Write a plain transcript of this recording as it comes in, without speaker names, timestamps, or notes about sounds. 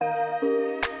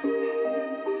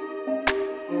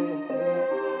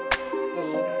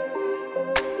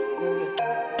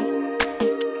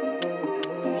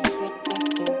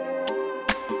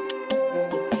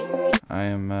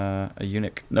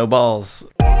eunuch. No balls.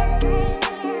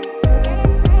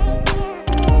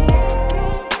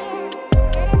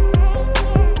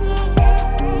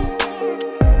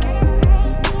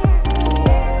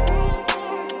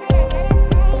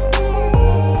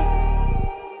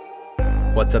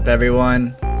 What's up,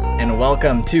 everyone, and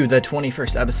welcome to the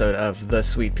 21st episode of The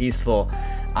Sweet Peaceful.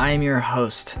 I am your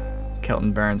host,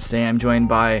 Kelton Burns. Today I'm joined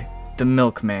by the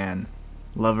milkman,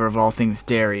 lover of all things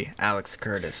dairy, Alex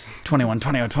Curtis. 21.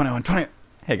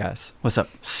 Hey guys, what's up?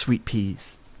 Sweet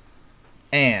peas.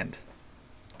 And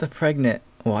the pregnant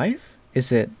wife?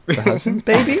 Is it the husband's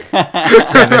baby?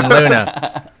 Devin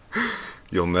Luna.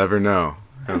 You'll never know.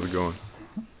 How's it going?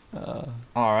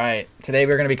 All right. Today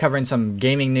we're going to be covering some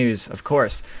gaming news, of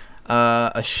course.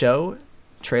 A show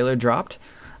trailer dropped,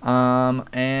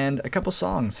 and a couple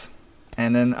songs.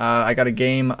 And then I got a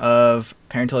game of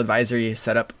parental advisory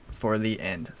set up for the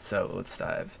end. So let's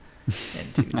dive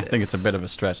into this. I think it's a bit of a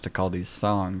stretch to call these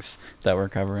songs that we're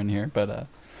covering here, but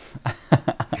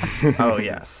Oh,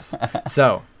 yes.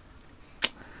 So,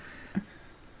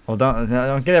 well,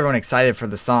 don't get everyone excited for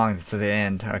the songs to the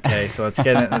end, okay? So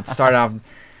let's start off.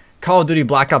 Call of Duty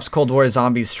Black Ops Cold War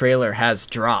Zombies trailer has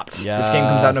dropped. Yes. This game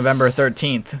comes out November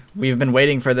 13th. We've been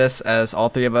waiting for this as all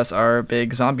three of us are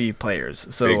big zombie players.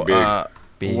 So,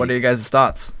 Big. What are your guys'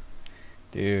 thoughts?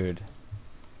 dude,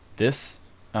 this,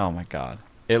 oh my god,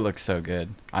 it looks so good.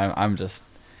 I'm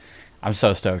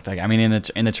so stoked. Like, I mean,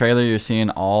 in the trailer you're seeing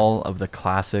all of the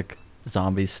classic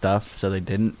zombie stuff. So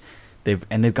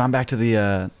they've gone back to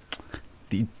the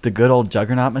good old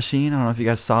Juggernaut machine. I don't know if you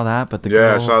guys saw that, but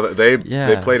I saw that they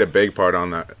played a big part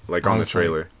on that, like on the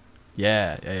trailer.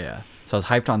 Yeah. So I was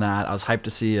hyped on that. I was hyped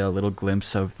to see a little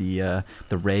glimpse of the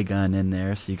ray gun in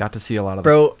there. So you got to see a lot of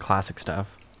the classic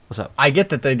stuff. What's up? I get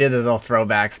that they did the little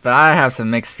throwbacks, but I have some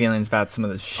mixed feelings about some of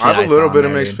the shit. I have a little bit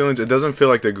of there, mixed feelings. It doesn't feel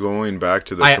like they're going back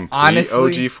to the complete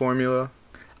honestly, OG formula.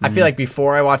 I feel like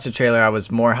before I watched the trailer, I was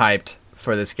more hyped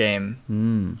for this game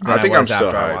than I think was I'm still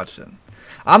after I hyped. watched it.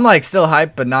 I'm like still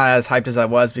hyped, but not as hyped as I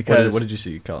was because What did you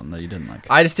see, Kelton, that you didn't like?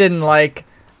 I just didn't like.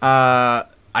 I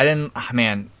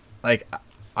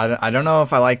don't know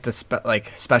if I like the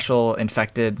special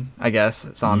infected, I guess,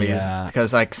 zombies,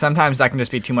 because like sometimes that can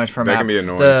just be too much for a That map. can be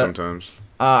annoying sometimes.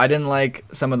 I didn't like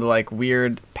some of the like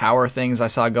weird power things I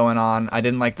saw going on. I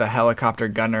didn't like the helicopter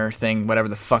gunner thing, whatever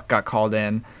the fuck got called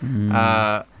in.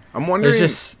 I'm wondering. There's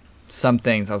just some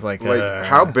things I was like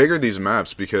how big are these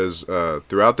maps? Because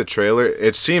throughout the trailer,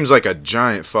 it seems like a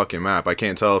giant fucking map. I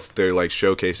can't tell if they're like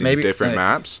showcasing different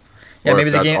maps. Yeah, or maybe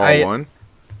if the that's game. all one.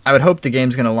 I would hope the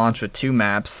game's gonna launch with 2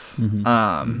 maps,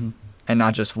 and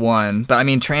not just one. But I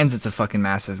mean, Transit's a fucking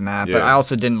massive map. Yeah. But I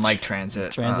also didn't like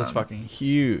Transit. Transit's fucking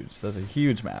huge. That's a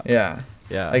huge map. Yeah.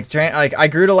 Yeah. Like I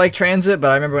grew to like Transit,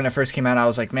 but I remember when it first came out, I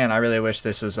was like, man, I really wish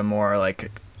this was a more like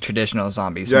traditional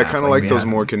zombies. Yeah, map, kind of like we those had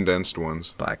more condensed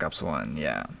ones. Black Ops 1.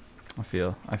 Yeah. I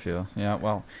feel. Yeah,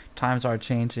 well, times are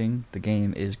changing. The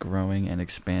game is growing and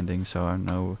expanding, so I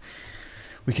know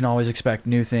we can always expect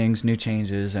new things, new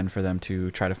changes, and for them to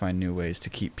try to find new ways to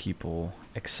keep people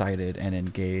excited and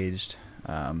engaged.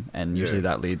 And usually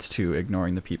that leads to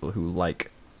ignoring the people who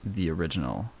like the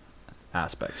original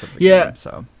aspects of the game.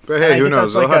 So, but hey, who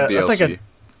knows? They'll have DLC.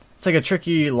 It's like a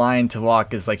tricky line to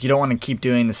walk. Is like you don't want to keep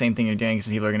doing the same thing you're doing because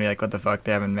people are gonna be like, "What the fuck?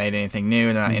 They haven't made anything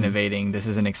new. They're not innovating. This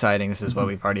isn't exciting. This is what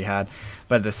we've already had."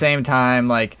 But at the same time,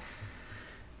 like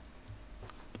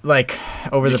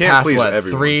over the past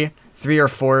three or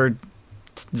 4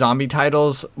 zombie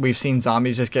titles, we've seen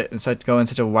zombies just go in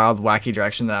such a wild, wacky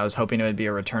direction that I was hoping it would be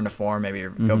a return to form, maybe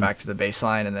go back to the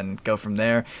baseline and then go from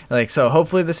there. Like, so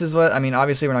hopefully this is what, I mean,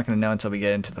 obviously we're not going to know until we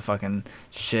get into the fucking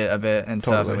shit a bit and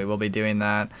stuff, and we will be doing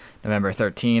that November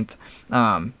 13th.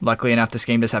 Luckily enough, this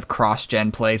game does have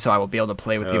cross-gen play, so I will be able to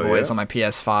play with you boys on my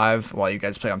PS5 while you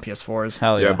guys play on PS4s.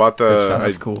 Hell yeah. I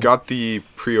got the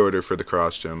pre-order for the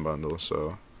cross-gen bundle,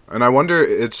 so... And I wonder,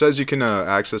 it says you can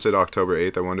access it October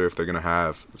 8th. I wonder if they're going to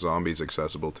have zombies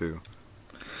accessible too.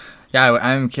 Yeah,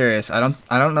 I'm curious. I don't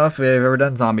know if we've ever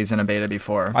done zombies in a beta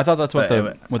before. I thought that's what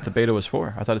the beta was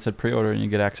for. I thought it said pre-order and you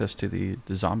get access to the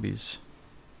zombies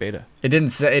beta. It didn't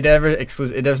say it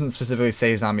doesn't specifically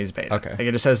say zombies beta. Okay. Like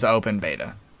it just says the open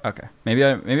beta. Okay. Maybe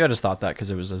I just thought that because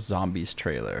it was a zombies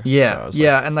trailer. Yeah, so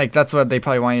and like that's what they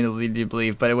probably want you to lead you to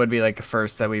believe, but it would be like a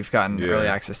first that we've gotten early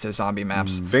access to zombie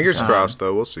maps. Fingers crossed,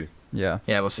 though. We'll see. Yeah.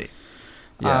 Yeah, we'll see.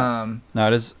 Yeah.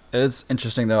 No, it is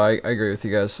interesting though. I agree with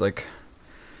you guys. Like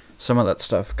some of that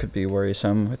stuff could be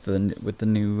worrisome with the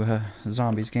new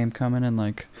zombies game coming, and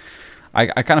like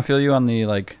I kind of feel you on the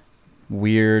like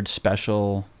weird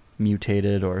special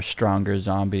mutated or stronger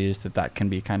zombies that can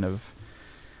be kind of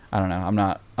I don't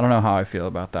know. I don't know how I feel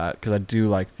about that because I do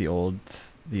like the old.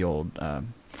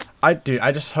 I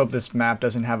just hope this map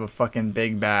doesn't have a fucking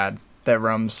big bad that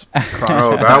roams across.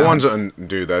 Oh, that one's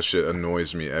dude. That shit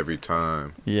annoys me every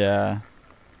time. Yeah.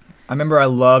 I remember I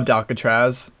loved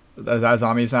Alcatraz. That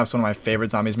zombies map's one of my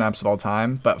favorite zombies maps of all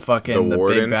time. But fucking the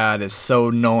big bad is so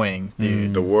annoying,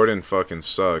 dude. The warden fucking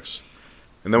sucks.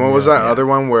 And then what was that other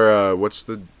one where what's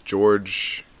the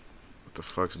George? What the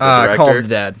fuck's the director? Call of the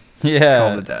Dead. Yeah. Call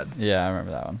of the Dead. Yeah, I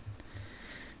remember that one.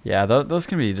 Yeah, those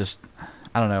can be just,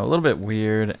 I don't know, a little bit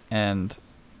weird, and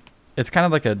it's kind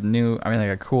of like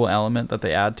a cool element that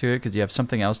they add to it because you have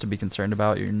something else to be concerned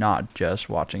about. You're not just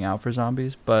watching out for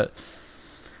zombies, but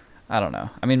I don't know.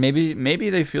 I mean, maybe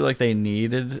they feel like they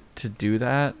needed to do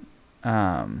that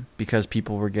because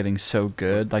people were getting so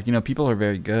good. Like, people are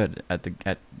very good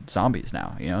at zombies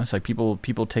now. It's like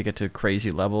people take it to crazy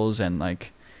levels, and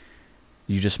like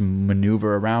you just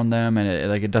maneuver around them, and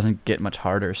it doesn't get much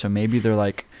harder. So maybe they're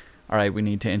like, all right, we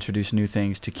need to introduce new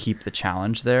things to keep the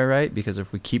challenge there, right? Because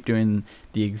if we keep doing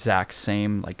the exact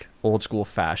same like old school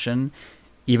fashion,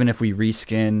 even if we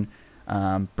reskin,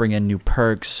 bring in new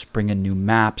perks, bring in new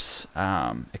maps,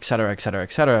 et cetera, et cetera,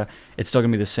 et cetera, it's still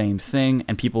going to be the same thing.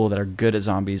 And people that are good at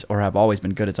zombies or have always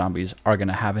been good at zombies are going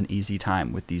to have an easy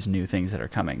time with these new things that are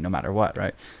coming no matter what,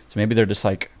 right? So maybe they're just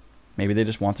like, maybe they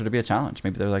just want there to be a challenge.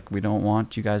 Maybe they're like, we don't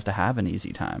want you guys to have an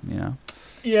easy time,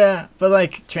 Yeah, but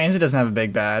like Transit doesn't have a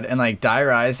big bad, and like Die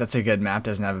Rise, that's a good map,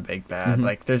 doesn't have a big bad. Mm-hmm.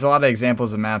 Like there's a lot of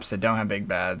examples of maps that don't have big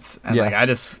bads, and like I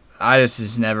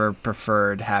just never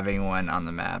preferred having one on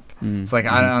the map. It's like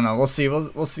I don't know. We'll see.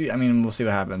 We'll see. I mean, we'll see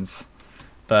what happens.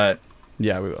 But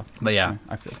yeah, we will. But yeah,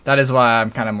 I feel that is why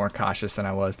I'm kind of more cautious than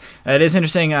I was. It is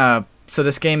interesting. So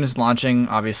this game is launching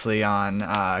obviously on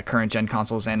current gen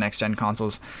consoles and next gen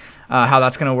consoles. How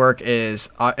that's going to work is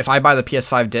if I buy the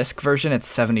PS5 disc version, it's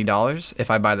 $70.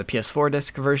 If I buy the PS4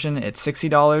 disc version, it's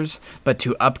 $60. But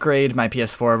to upgrade my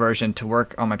PS4 version to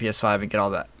work on my PS5 and get all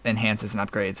the enhances and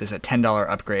upgrades is a $10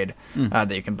 upgrade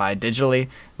that you can buy digitally,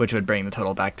 which would bring the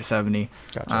total back to $70.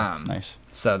 Gotcha. Nice.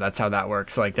 So that's how that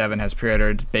works. So like Devin has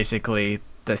pre-ordered basically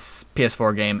this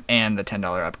PS4 game and the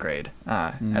 $10 upgrade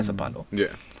as a bundle.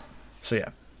 Yeah. So yeah.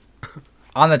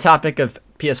 On the topic of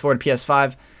PS4 to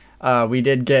PS5, we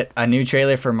did get a new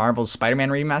trailer for Marvel's Spider-Man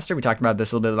remaster. We talked about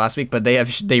this a little bit last week, but they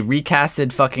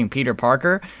recasted fucking Peter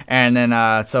Parker, and then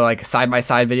so like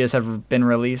side-by-side videos have been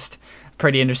released.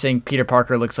 Pretty interesting. Peter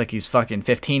Parker looks like he's fucking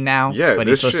 15 now, but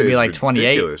he's supposed to be like 28.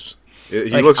 Ridiculous.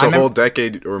 He looks a whole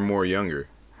decade or more younger.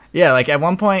 Yeah, like at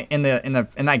one point in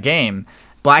that game,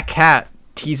 Black Cat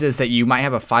teases that you might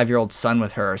have a 5-year-old son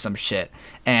with her or some shit,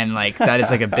 and like that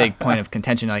is like a big point of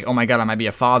contention. Like, oh my god, I might be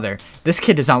a father. This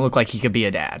kid does not look like he could be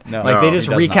a dad. They just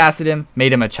recasted him,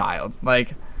 made him a child.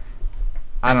 Like,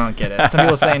 I don't get it. Some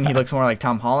people saying he looks more like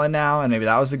Tom Holland now, and maybe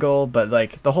that was the goal. But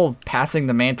like the whole passing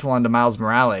the mantle on to Miles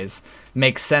Morales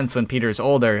makes sense when Peter's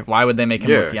older. Why would they make him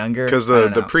look younger? Because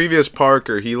the previous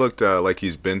Parker, he looked like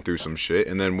he's been through some shit,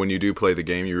 and then when you do play the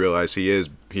game, you realize he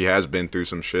has been through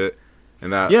some shit.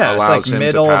 And that allows him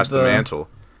to pass the mantle.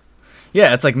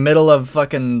 Yeah, it's like middle of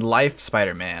fucking life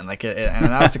Spider-Man. Like, and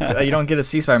that's you don't get to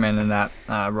see Spider-Man in that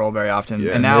role very often.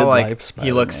 Yeah. And now, like,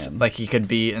 he looks like he could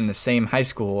be in the same high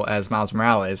school as Miles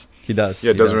Morales. He does. Yeah,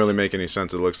 it doesn't really make any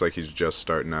sense. It looks like he's just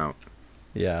starting out.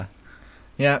 Yeah.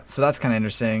 Yeah, so that's kind of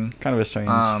interesting. Kind of a strange.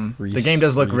 The game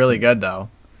does look really good, though.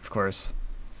 Of course.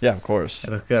 Yeah, of course. It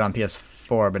looked good on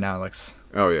PS4, but now it looks.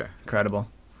 Incredible.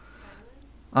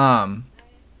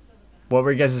 What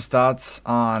were you guys' thoughts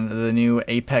on the new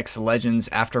Apex Legends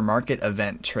Aftermarket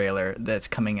event trailer that's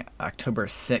coming October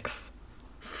 6th?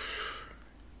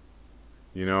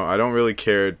 I don't really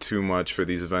care too much for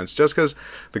these events just because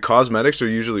the cosmetics are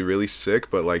usually really sick,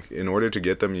 but like in order to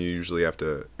get them, you usually have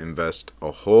to invest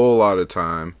a whole lot of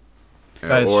time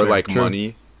or like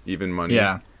money, even money.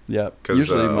 Yeah. Because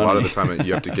a lot of the time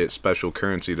you have to get special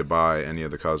currency to buy any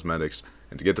of the cosmetics,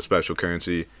 and to get the special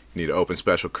currency, you need to open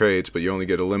special crates, but you only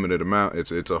get a limited amount.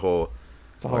 It's a whole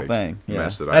thing.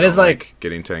 Mess that I don't like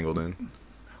getting tangled in.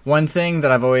 One thing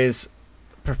that I've always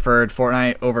preferred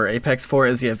Fortnite over Apex for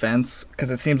is the events, because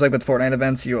it seems like with Fortnite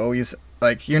events, you always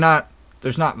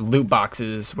there's not loot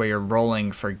boxes where you're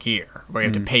rolling for gear where you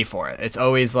have to pay for it. It's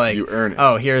always like, you earn it.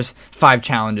 Oh, here's 5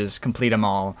 challenges, complete them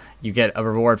all. You get a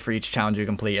reward for each challenge you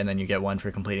complete, and then you get one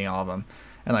for completing all of them.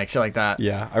 And like shit like that.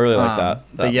 Yeah, I really like that.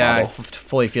 But yeah, I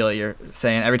fully feel what you're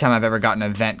saying. Every time I've ever gotten an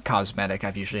event cosmetic,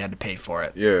 I've usually had to pay for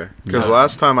it. Yeah, because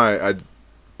last time I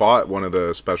bought one of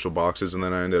the special boxes, and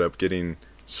then I ended up getting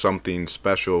something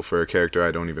special for a character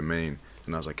I don't even main,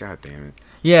 and I was like, God damn it.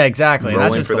 Yeah, exactly.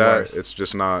 Rolling That's just for the that, worst.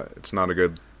 it's not a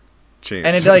good chance.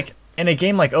 And in a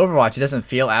game like Overwatch, it doesn't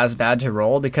feel as bad to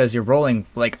roll because you're rolling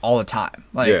like all the time.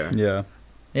 Like,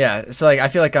 yeah. So like I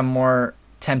feel like I'm more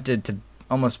tempted to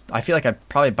I feel like I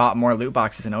probably bought more loot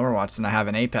boxes in Overwatch than I have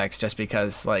in Apex, just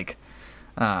because like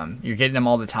you're getting them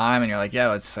all the time and you're like, yeah,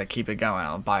 let's like keep it going.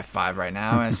 I'll buy 5 right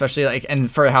now, and especially like,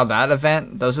 and for how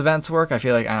those events work, I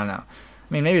feel like, I don't know. I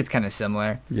mean, maybe it's kind of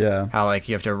similar. Yeah. How like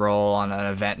you have to roll on an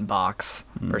event box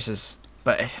versus.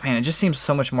 But man, it just seems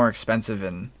so much more expensive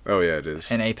in it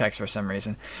is in Apex for some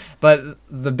reason. But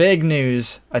the big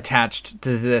news attached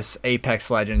to this Apex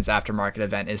Legends aftermarket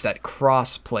event is that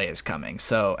cross-play is coming.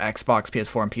 So Xbox,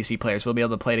 PS4, and PC players will be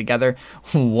able to play together.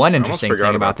 One interesting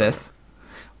thing about this,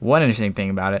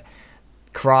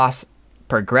 cross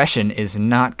progression is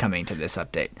not coming to this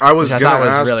update. I was gonna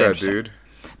ask that, dude.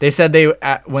 They said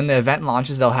when the event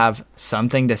launches, they'll have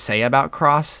something to say about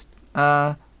cross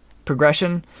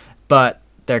progression. But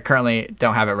they currently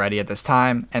don't have it ready at this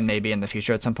time, and maybe in the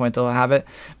future at some point they'll have it.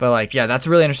 But like, yeah, that's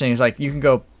really interesting. It's like you can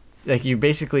go, like you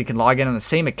basically can log in on the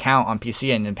same account on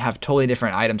PC and have totally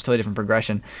different items, totally different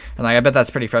progression. And like, I bet that's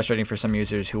pretty frustrating for some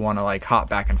users who want to like hop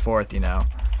back and forth,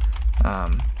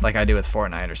 like I do with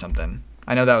Fortnite or something.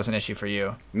 I know that was an issue for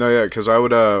you. No, yeah, because I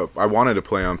wanted to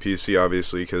play on PC,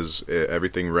 obviously, because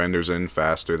everything renders in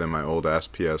faster than my old ass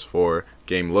PS4.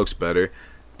 Game looks better,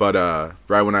 but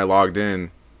right when I logged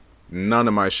in, none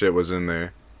of my shit was in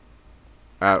there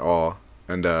at all.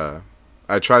 And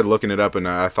I tried looking it up, and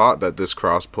I thought that this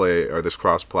cross-play or this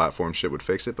cross-platform shit would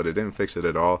fix it, but it didn't fix it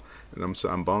at all. And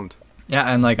I'm bummed. Yeah,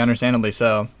 and like understandably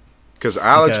so. Because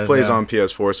Alex plays on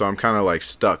PS4, so I'm kind of like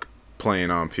stuck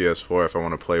playing on PS4 if I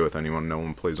want to play with anyone. No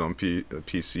one plays on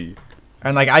PC.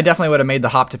 And like, I definitely would have made the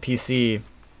hop to PC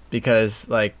because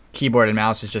like keyboard and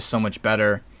mouse is just so much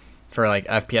better for like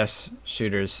FPS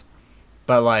shooters.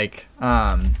 But like,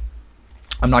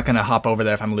 I'm not going to hop over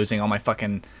there if I'm losing all my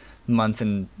fucking months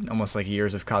and almost like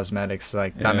years of cosmetics.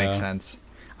 Like, that makes sense.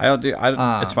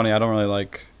 It's funny, I don't really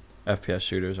like FPS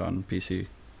shooters on PC.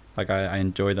 Like, I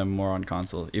enjoy them more on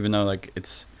console. Even though, like,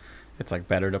 it's like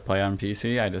better to play on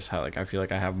PC, I feel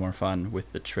like I have more fun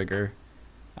with the trigger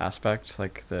aspect.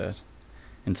 Like,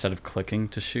 instead of clicking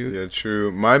to shoot. Yeah,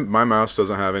 true. My mouse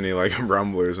doesn't have any like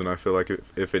rumblers, and I feel like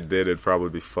if it did, it'd probably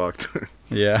be fucked.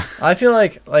 Yeah. I feel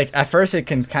like at first it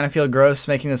can kind of feel gross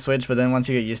making the switch, but then once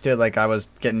you get used to it, like I was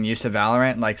getting used to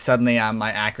Valorant, like suddenly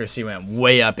my accuracy went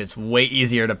way up. It's way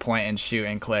easier to point and shoot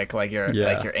and click. Like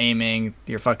you're aiming,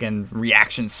 your fucking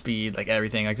reaction speed, like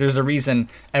everything. Like there's a reason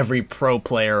every pro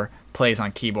player plays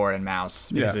on keyboard and mouse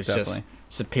because it's just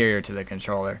superior to the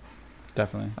controller.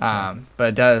 Definitely. But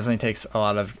it definitely takes a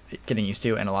lot of getting used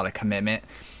to and a lot of commitment.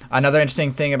 Another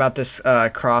interesting thing about this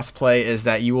cross-play is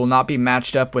that you will not be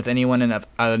matched up with anyone in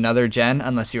another gen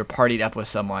unless you're partied up with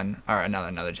someone, or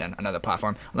another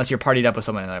platform, unless you're partied up with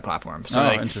someone in another platform. So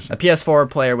like, a PS4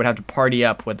 player would have to party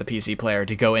up with the PC player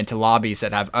to go into lobbies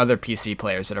that have other PC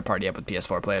players that are party up with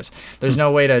PS4 players. There's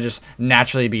no way to just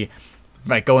naturally be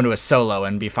like go into a solo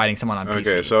and be fighting someone on PC.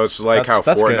 Okay, so it's like how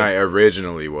Fortnite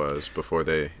originally was before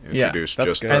they introduced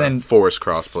forced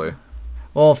crossplay.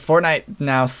 Well, Fortnite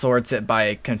now sorts it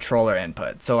by controller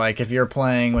input. So, like, if you're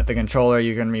playing with the controller,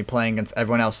 you're going to be playing against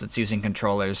everyone else that's using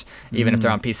controllers, even if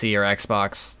they're on PC or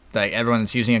Xbox. Like, everyone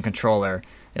that's using a controller,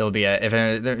 it'll be if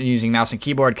they're using mouse and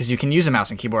keyboard, because you can use a mouse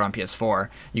and keyboard on PS4.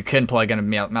 You can plug in a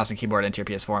mouse and keyboard into your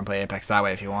PS4 and play Apex that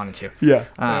way if you wanted to.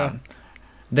 Yeah.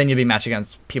 Then you'll be matching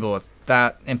against people with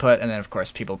that input, and then, of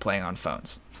course, people playing on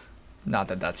phones. Not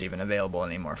that that's even available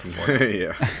anymore for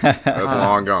Fortnite. Yeah, that's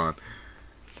long gone.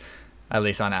 At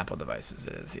least on Apple devices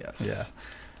it is, yes. Yeah.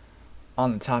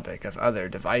 On the topic of other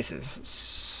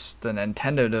devices, the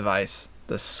Nintendo device,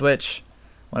 the Switch,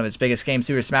 one of its biggest games,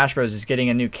 Super Smash Bros., is getting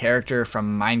a new character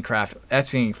from Minecraft.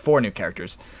 Actually, 4 new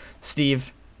characters.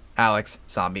 Steve, Alex,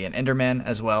 Zombie, and Enderman,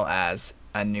 as well as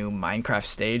a new Minecraft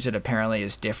stage that apparently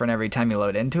is different every time you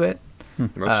load into it.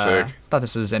 That's sick. Thought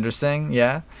this was interesting,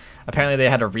 yeah. Apparently they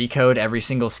had to recode every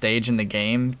single stage in the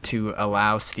game to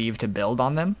allow Steve to build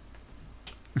on them.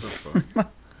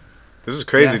 This is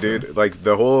crazy, dude. Like,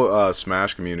 the whole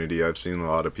Smash community, I've seen a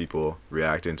lot of people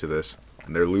react into this,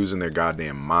 and they're losing their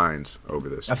goddamn minds over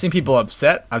this. I've seen people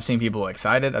upset. I've seen people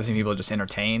excited. I've seen people just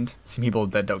entertained. I've seen people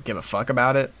that don't give a fuck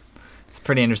about it. It's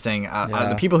pretty interesting.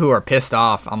 The people who are pissed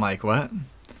off, I'm like, what?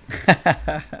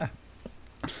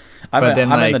 I'm in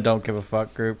the don't give a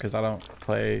fuck group because I don't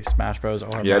play Smash Bros. Or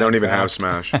Minecraft. I don't even have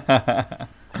Smash.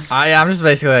 I'm just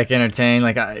basically like entertained.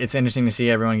 Like it's interesting to see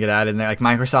everyone get added in there. Like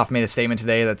Microsoft made a statement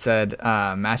today that said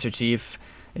Master Chief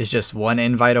is just one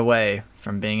invite away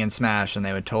from being in Smash, and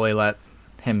they would totally let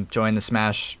him join the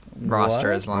Smash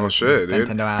roster as long as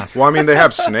Nintendo asks. Well, I mean, they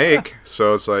have Snake,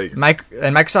 so it's like... And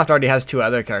Microsoft already has 2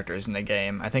 other characters in the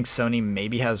game. I think Sony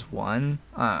maybe has 1.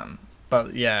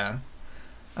 But yeah.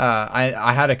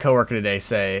 I had a coworker today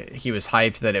say he was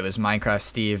hyped that it was Minecraft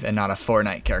Steve and not a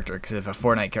Fortnite character, because if a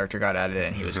Fortnite character got added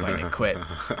in, he was going to quit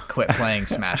playing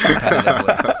Smash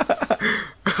competitively.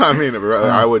 I mean,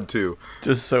 I would too.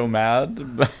 Just so mad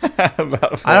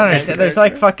about I don't understand. There's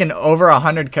like fucking over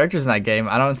 100 characters in that game.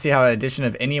 I don't see how an addition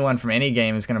of anyone from any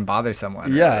game is going to bother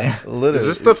someone. Yeah, really. Literally. Is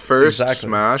this the first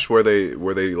Smash where they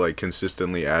like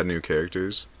consistently add new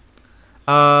characters?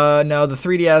 No, the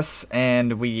 3DS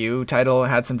and Wii U title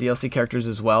had some DLC characters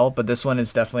as well, but this one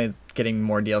is definitely getting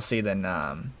more DLC than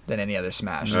any other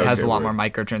Smash. It has a lot more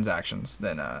microtransactions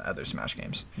than other Smash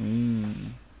games.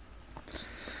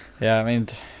 Yeah, I mean,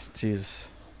 jeez,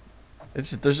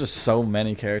 there's just so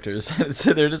many characters.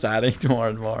 They're just adding more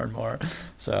and more and more.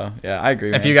 So yeah, I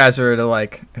agree. If you guys were to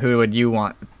like, who would you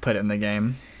want put in the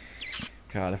game?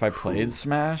 God, if I played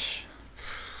Smash,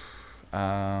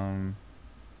 And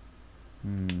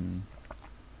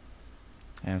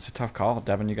it's a tough call.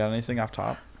 Devin, you got anything off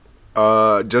top?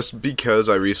 Just because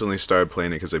I recently started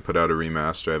playing it because they put out a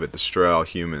remaster of it, Destroy All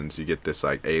Humans. You get this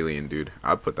like alien dude.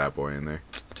 I'd put that boy in there.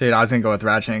 Dude, I was gonna go with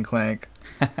Ratchet and Clank.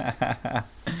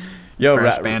 Yo,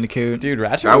 Crash Bandicoot. Dude,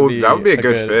 Ratchet that would be a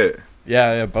good fit.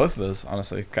 Yeah, both of those,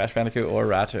 honestly. Crash Bandicoot or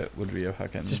Ratchet would be a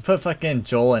fucking... Just put fucking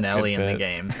Joel and Ellie in the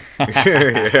game.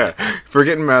 Yeah. For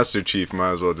getting Master Chief,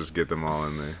 might as well just get them all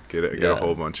in there. Get a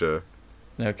whole bunch of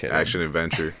action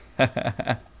adventure.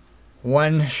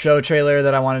 One show trailer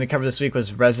that I wanted to cover this week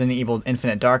was Resident Evil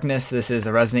Infinite Darkness. This is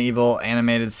a Resident Evil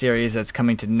animated series that's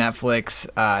coming to Netflix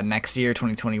next year,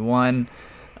 2021.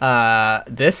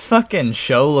 This fucking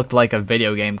show looked like a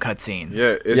video game cutscene.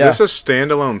 Yeah, is this a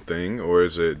standalone thing, or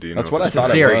is it? Do you know? That's what I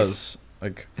thought it was.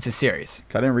 Like, it's a series.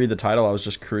 I didn't read the title. I was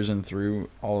just cruising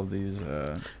through all of these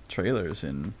trailers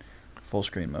in full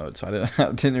screen mode, so I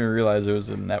didn't even realize it was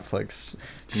a Netflix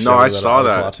show. No, I saw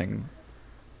that. Watching.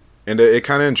 And it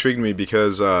kind of intrigued me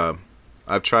because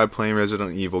I've tried playing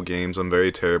Resident Evil games. I'm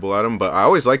very terrible at them, but I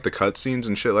always like the cutscenes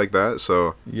and shit like that.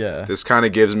 So yeah, this kind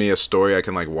of gives me a story I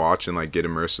can like watch and like get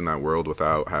immersed in that world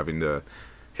without having to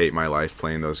hate my life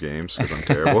playing those games because I'm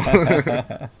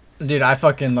terrible. Dude, I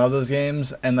fucking love those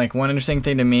games. And like one interesting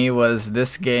thing to me was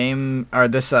this game or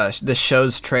this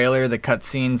show's trailer. The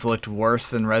cutscenes looked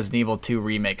worse than Resident Evil 2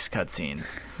 Remake's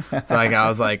cutscenes. So like I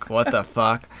was like, what the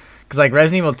fuck? Because like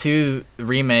Resident Evil 2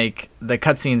 Remake, the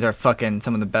cutscenes are fucking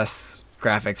some of the best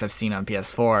graphics I've seen on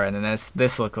PS4, and then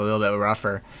this looked a little bit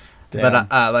rougher. Damn.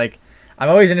 But like I'm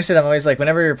always interested. I'm always like,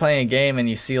 whenever you're playing a game and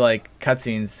you see like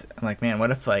cutscenes, I'm like, man,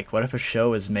 what if a show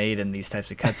was made in these types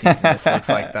of cutscenes and this looks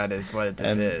like that is what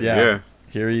this is. Yeah.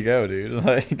 Here you go, dude.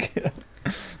 Like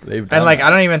they've done and like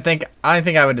that. I don't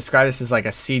think I would describe this as like a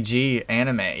CG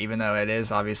anime, even though it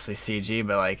is obviously CG,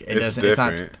 but like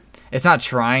it's not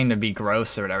trying to be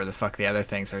gross or whatever the fuck the other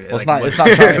things are. Well, like, it's not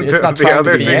trying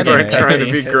to be anime. Trying to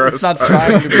be gross. It's not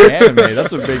trying to be anime.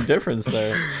 That's a big difference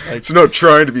there. Like, it's not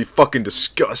trying to be fucking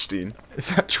disgusting.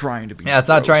 It's not trying to be it's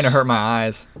not trying to hurt my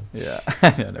eyes. Yeah.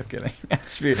 Yeah, no kidding.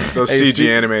 Those CG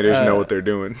animators know what they're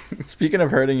doing. Speaking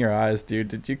of hurting your eyes, dude,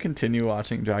 did you continue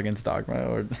watching Dragon's Dogma?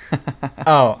 Or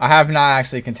Oh, I have not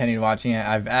actually continued watching it.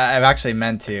 I've actually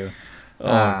meant to.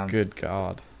 Oh, good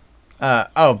God.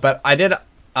 But I did...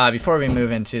 before we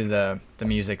move into the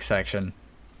music section,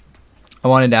 I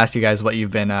wanted to ask you guys what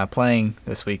you've been playing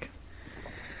this week.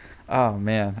 Oh,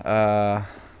 man.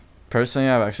 Personally,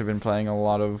 I've actually been playing a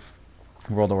lot of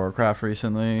World of Warcraft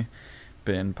recently.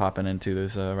 Been popping into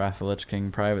this Wrath of the Lich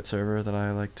King private server that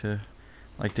I like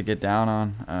to get down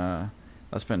on.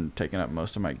 That's been taking up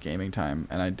most of my gaming time.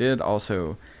 And I did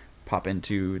also pop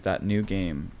into that new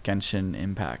game, Genshin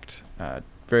Impact.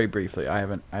 Very briefly. I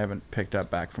haven't picked up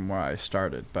back from where I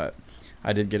started, but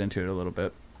I did get into it a little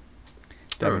bit.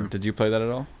 Devin, did you play that at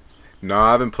all? No,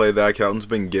 I haven't played that. Kelton's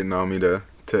been getting on me to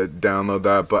download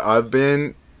that, but I've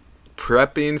been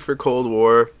prepping for Cold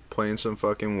War, playing some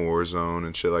fucking Warzone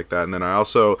and shit like that. And then I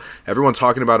also, everyone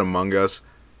talking about Among Us,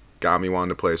 got me wanting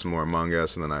to play some more Among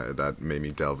Us, and then that made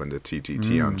me delve into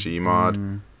TTT on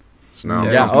Gmod. So now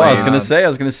I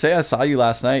was gonna say I saw you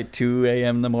last night, 2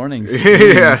 a.m. in the morning,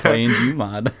 playing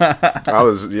Gmod. I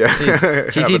was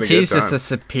TTT is just a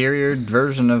superior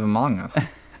version of Among Us.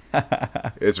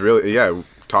 It's really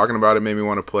talking about it made me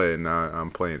want to play it. Now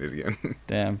I'm playing it again.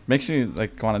 Damn, makes me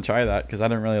like want to try that because I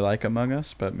didn't really like Among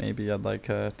Us, but maybe I'd like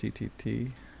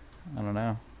TTT. I don't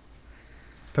know.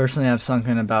 Personally, I've sunk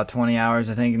in about 20 hours,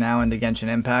 I think, now into Genshin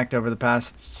Impact over the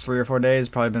past 3 or 4 days.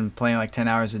 Probably been playing like 10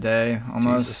 hours a day,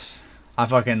 almost. Jesus. I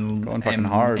fucking am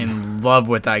hard. In love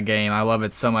with that game. I love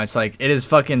it so much. Like, it is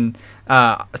fucking...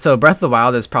 so Breath of the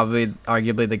Wild is probably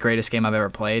arguably the greatest game I've ever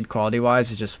played,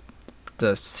 quality-wise. It's just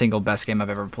the single best game I've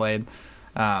ever played.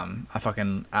 I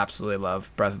fucking absolutely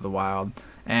love Breath of the Wild.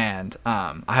 And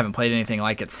I haven't played anything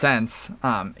like it since,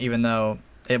 even though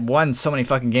it won so many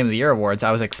fucking Game of the Year awards.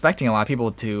 I was expecting a lot of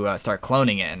people to start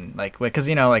cloning it, and like, because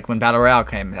like when Battle Royale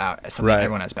came out,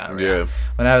 everyone has Battle Royale. Yeah.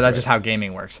 But that's just how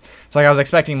gaming works. So like, I was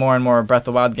expecting more and more Breath of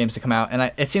the Wild games to come out,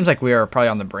 and it seems like we are probably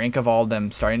on the brink of all of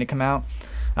them starting to come out.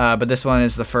 But this one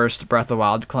is the first Breath of the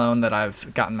Wild clone that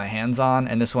I've gotten my hands on,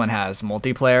 and this one has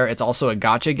multiplayer. It's also a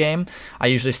gacha game. I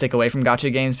usually stick away from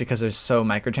gacha games because they're so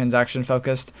microtransaction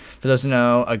focused. For those who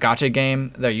know, a gacha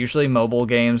game, they're usually mobile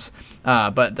games,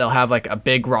 but they'll have like a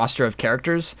big roster of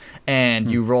characters,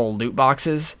 and you roll loot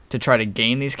boxes to try to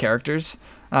gain these characters.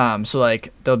 So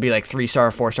like there'll be like 3-star,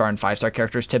 4-star, and 5-star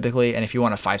characters typically, and if you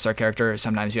want a 5-star character,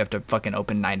 sometimes you have to fucking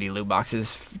open 90 loot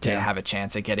boxes to have a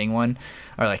chance at getting one,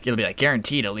 or like it'll be like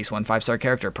guaranteed at least one 5-star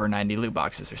character per 90 loot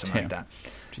boxes or something like that.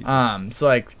 Jesus. So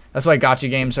like that's why gacha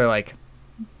games are like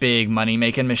big money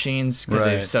making machines, because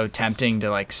they're so tempting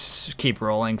to like keep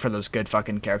rolling for those good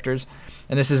fucking characters,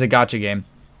 and this is a gacha game.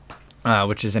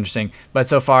 Which is interesting, but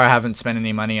so far I haven't spent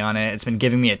any money on it. It's been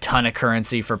giving me a ton of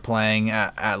currency for playing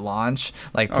at launch.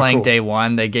 Like playing day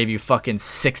one, they gave you fucking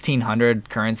 1,600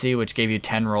 currency, which gave you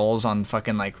 10 rolls on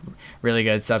fucking like really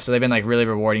good stuff. So they've been like really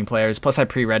rewarding players. Plus I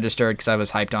pre-registered because I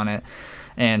was hyped on it,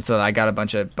 and so I got a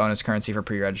bunch of bonus currency for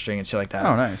pre-registering and shit like that.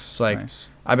 Oh, nice. So like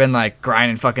I've been like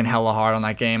grinding fucking hella hard on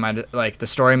that game. Like the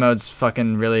story mode's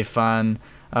fucking really fun.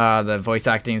 The voice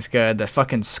acting's good. The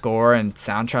fucking score and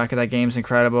soundtrack of that game's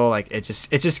incredible. Like it's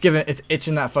itching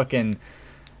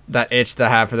that itch to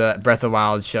have for the Breath of the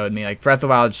Wild showed me. Like Breath of the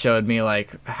Wild showed me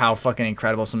like how fucking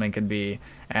incredible something could be,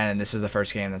 and this is the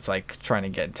first game that's like trying to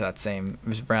get into that same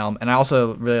realm. And I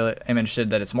also really am interested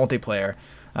that it's multiplayer,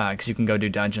 because you can go do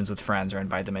dungeons with friends or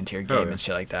invite them into your game and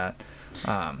shit like that.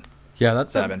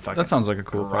 That sounds like a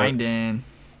cool grinding. Part.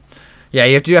 Yeah,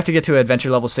 you have to get to adventure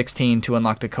level 16 to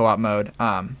unlock the co-op mode.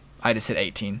 I just hit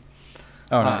 18.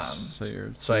 Oh, nice.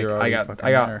 I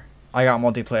got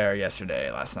multiplayer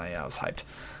yesterday, last night. Yeah, I was hyped.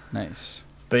 Nice.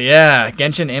 But yeah,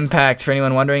 Genshin Impact, for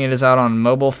anyone wondering, it is out on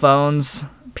mobile phones,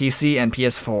 PC, and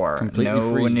PS4. Completely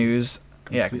free. News.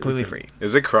 Completely free.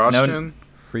 Is it cross-gen?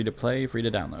 Free to play, free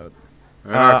to download.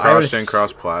 Cross-gen,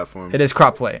 cross-platform. It is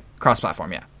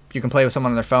cross-platform, yeah. You can play with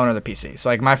someone on their phone or their PC. So,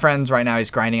 like, my friend's right now, he's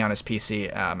grinding on his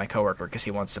PC, my coworker, because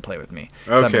he wants to play with me.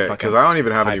 Okay, because I don't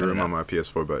even have any room on my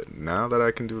PS4, but now that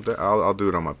I can do that, I'll do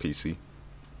it on my PC.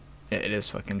 It is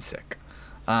fucking sick.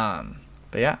 But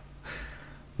yeah.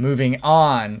 Moving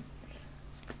on.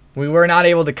 We were not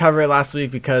able to cover it last week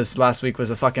because last week was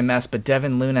a fucking mess, but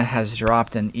Devin Luna has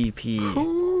dropped an EP.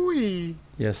 Hoo-wee.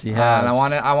 Yes, he has. And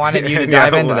I wanted you to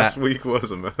dive into that. Last week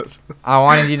was a mess. I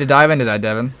wanted you to dive into that,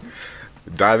 Devin.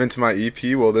 Dive into my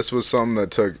EP? Well, this was something that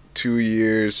took 2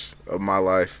 years of my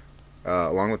life,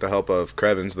 along with the help of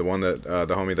Crevins, the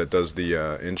homie that does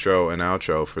the intro and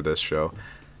outro for this show.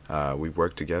 We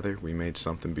worked together. We made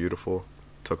something beautiful.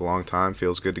 Took a long time.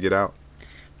 Feels good to get out.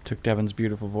 Took Devin's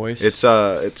beautiful voice. It's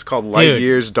called Light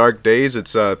Years, Dark Days.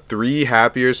 It's 3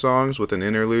 happier songs with an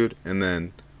interlude, and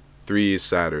then 3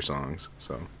 sadder songs.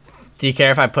 So, do you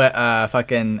care if I put a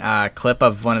fucking clip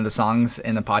of one of the songs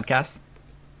in the podcast?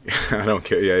 I don't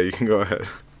care. Yeah, you can go ahead.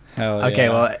 Hell okay,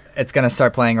 well, it's going to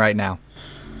start playing right now.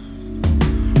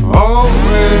 Oh,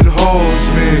 it holds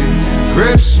me,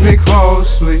 grips me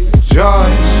closely,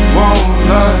 just won't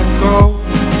let go.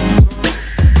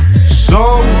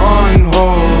 So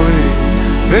unholy,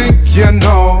 think you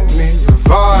know me,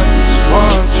 revise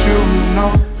what you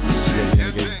know. You're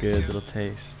going to get a good little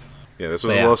taste. Yeah, this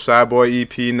was a little sad boy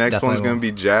EP. Next one's going to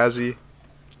be jazzy.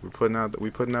 We putting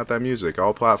out that music,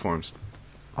 all platforms.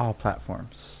 All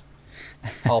platforms.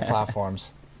 All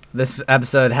platforms. This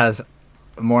episode has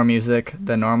more music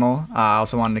than normal. I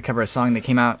also wanted to cover a song that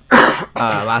came out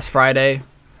last Friday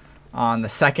on the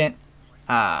 2nd.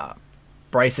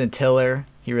 Bryson Tiller,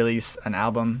 he released an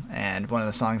album, and one of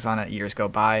the songs on it, Years Go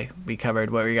By, we covered.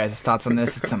 What were you guys' thoughts on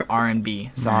this? It's some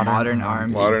R&B, some modern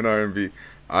R&B. Modern R&B.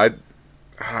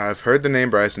 I've heard the name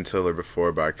Bryson Tiller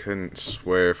before, but I couldn't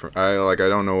swear I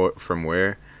don't know from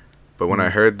where. But when I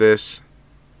heard this,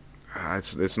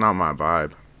 it's not my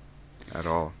vibe at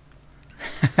all.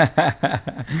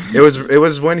 It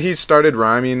was when he started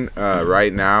rhyming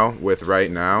right now with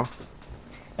right now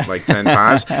like 10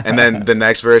 times, and then the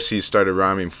next verse he started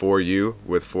rhyming for you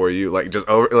with for you, like just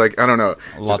over, like I don't know,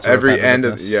 just every end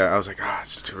of I was like,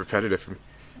 it's just too repetitive for me.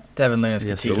 Devin Luna's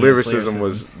the lyricism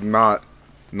was not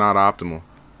optimal.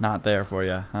 Not there for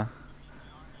you, huh?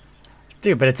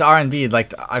 Dude, but it's R&B.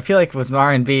 Like, I feel like with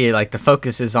R&B, like, the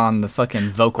focus is on the fucking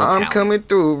vocal talent. I'm coming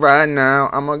through right now.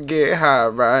 I'm gonna get high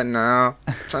right now.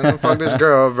 Trying to fuck this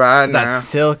girl right now. That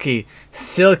silky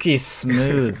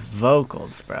smooth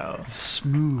vocals, bro.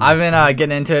 Smooth. I've been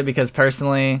getting into it because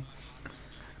personally,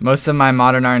 most of my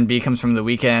modern R&B comes from The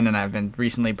Weeknd, and I've been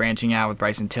recently branching out with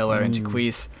Bryson Tiller and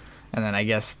Jacquees. And then I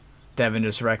guess Devin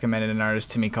just recommended an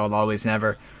artist to me called Always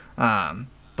Never.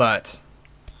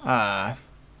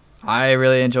 I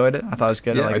really enjoyed it. I thought it was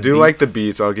good. Yeah, I do like the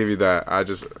beats. I'll give you that.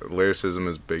 Lyricism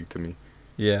is big to me.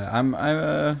 Yeah, I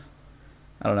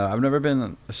don't know. I've never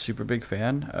been a super big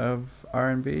fan of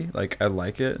R&B. Like, I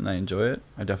like it and I enjoy it.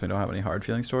 I definitely don't have any hard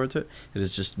feelings towards it. It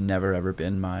has just never ever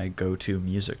been my go-to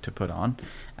music to put on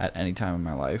at any time in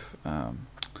my life.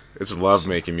 It's love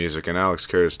making music, and Alex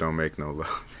Curtis don't make no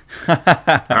love.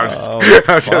 I'm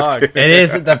just kidding. It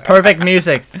is the perfect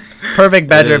music, perfect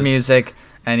bedroom music.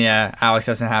 And yeah, Alex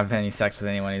doesn't have any sex with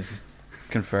anyone. He's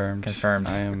confirmed.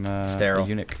 I am sterile. A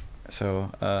eunuch.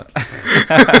 So, have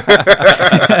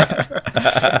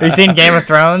you seen Game of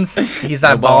Thrones? He's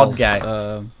that bald guy.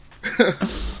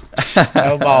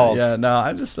 No balls. Yeah, no,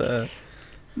 I'm just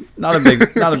not a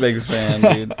big fan,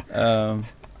 dude.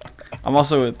 I'm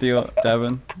also with you,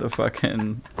 Devin.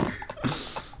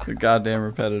 The goddamn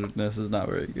repetitiveness is not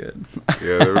very good.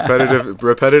 Yeah, the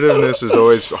repetitiveness is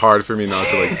always hard for me not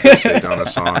to like fixate on a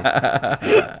song.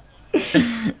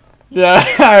 Yeah,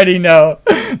 I already know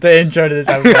the intro to this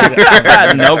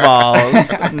episode. No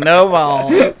balls. No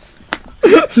balls.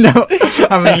 No,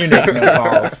 I'm a eunuch. No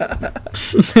balls.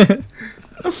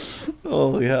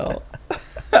 Holy hell.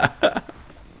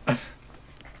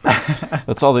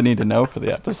 That's all they need to know for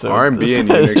the episode. R&B and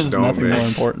eunuchs don't nothing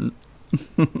mix. more important.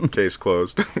 Case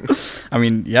closed. I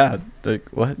mean, yeah,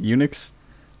 what? Eunuchs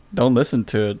don't listen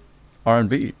to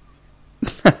R&B.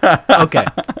 Okay.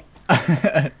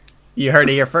 You heard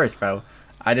it here first, bro.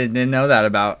 I didn't know that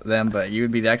about them, but you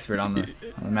would be the expert on the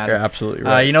matter. You're absolutely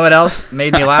right. You know what else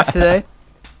made me laugh today?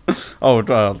 Oh,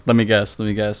 let me guess.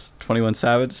 21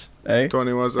 Savage, eh?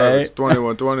 21 Savage,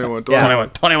 21. Yeah.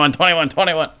 21.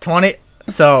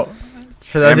 So,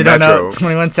 for those who And don't know, Metro.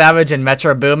 21 Savage and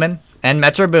Metro Boomin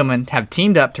have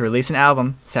teamed up to release an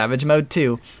album, Savage Mode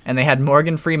 2, and they had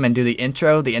Morgan Freeman do the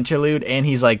intro, the interlude, and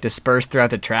he's like dispersed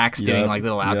throughout the tracks doing like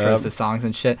little outros to songs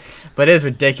and shit. But it is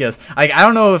ridiculous. Like, I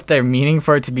don't know if they're meaning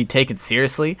for it to be taken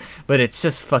seriously, but it's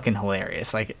just fucking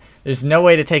hilarious. Like, there's no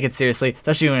way to take it seriously,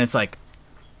 especially when it's like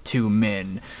two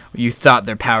men. You thought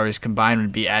their powers combined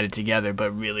would be added together, but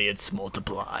really it's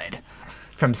multiplied.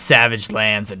 From savage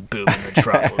lands and booming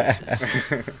metropolises.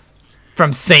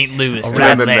 From St. Louis to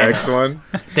And Atlanta. the next one,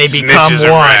 They become Snitches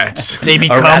and one. rats. They A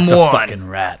become rat's a one. fucking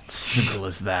rat. Simple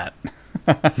as that.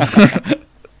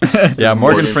 Yeah,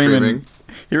 Morgan Freeman.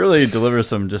 He really delivers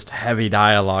some just heavy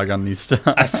dialogue on these stuff.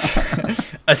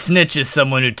 A snitch is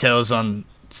someone who tells on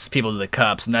people to the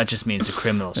cops, and that just means the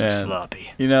criminals are sloppy.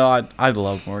 You know, I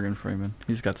love Morgan Freeman.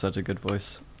 He's got such a good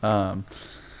voice.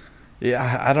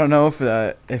 Yeah, I don't know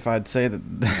if I'd say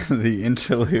that the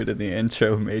interlude and the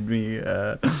intro made me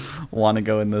want to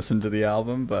go and listen to the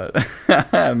album, but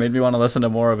it made me want to listen to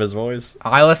more of his voice.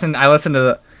 I listened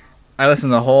to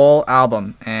the whole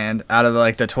album, and out of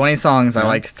the 20 songs, I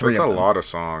like 3 That's of a them. lot of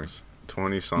songs.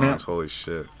 20 songs, Yeah. holy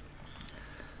shit.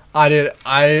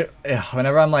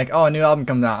 Whenever I'm like, oh, a new album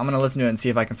comes out, I'm gonna listen to it and see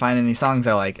if I can find any songs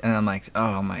I like, and I'm like,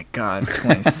 oh my god,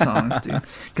 20 songs, dude.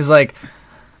 Because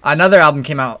another album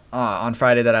came out on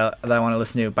Friday that I want to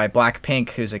listen to by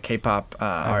Blackpink, who's a K-pop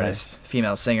artist,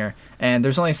 female singer, and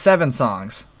there's only 7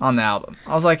 songs on the album.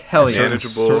 I was like, hell yeah, this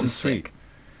is sweet.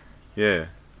 Yeah.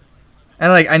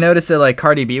 And I noticed that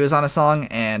Cardi B was on a song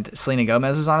and Selena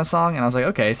Gomez was on a song, and I was like,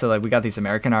 okay, so we got these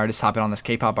American artists hopping on this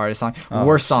K-pop artist song.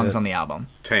 Worst songs on the album.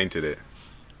 Tainted it.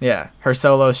 Yeah, her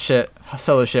solo shit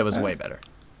was way better.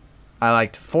 I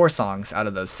liked 4 songs out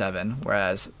of those 7,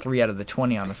 whereas 3 out of the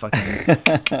 20 on the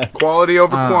fucking... Quality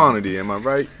over quantity, am I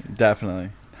right? Definitely.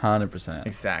 100%.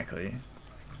 Exactly.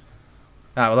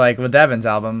 With Devin's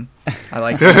album, I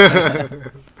liked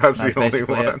it. That's the only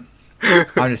basically one.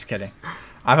 I'm just kidding.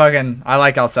 I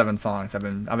like all 7 songs. I've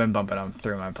been bumping them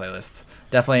through my playlists.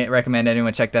 Definitely recommend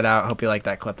anyone check that out. Hope you like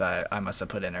that clip that I must have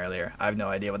put in earlier. I have no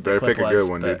idea what the clip pick a was, good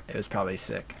one, but dude. it was probably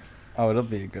sick. Oh, it'll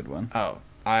be a good one. Oh,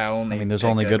 there's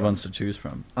only good ones to choose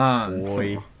from.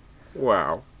 Boy.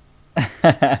 Wow.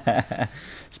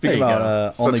 Speaking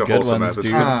about only Such a good wholesome ones,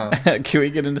 dude. Can we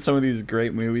get into some of these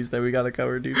great movies that we got to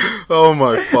cover, dude? Oh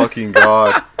my fucking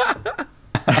god.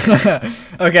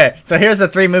 Okay, so here's the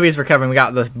 3 movies we're covering. We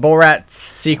got the Borat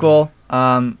sequel.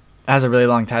 It has a really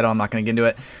long title. I'm not going to get into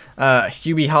it.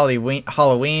 Hubie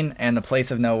Halloween and The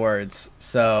Place of No Words.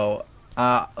 So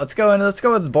Let's go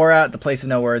with Borat, The Place of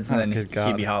No Words, and then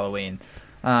Hubie Halloween.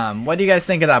 What do you guys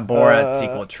think of that Borat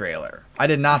sequel trailer? I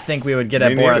did not think we would get a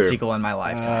Borat sequel in my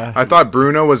lifetime. I thought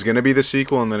Bruno was going to be the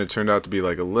sequel, and then it turned out to be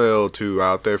like a little too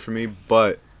out there for me.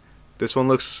 But this one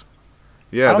looks,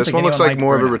 this one looks like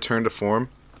more of a return to form.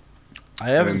 I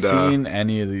haven't seen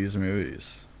any of these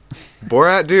movies.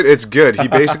 Borat, dude, it's good. He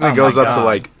basically goes up to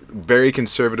like very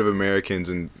conservative Americans,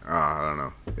 and I don't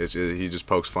know. He just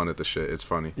pokes fun at the shit. It's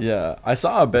funny. Yeah, I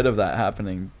saw a bit of that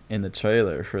happening in the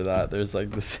trailer for that. There's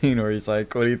like the scene where he's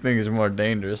like, "What do you think is more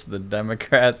dangerous, the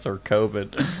Democrats or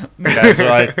COVID?" The guys are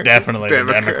like, "Definitely the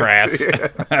Democrats."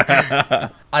 Yeah.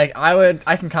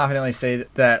 I can confidently say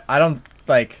that I don't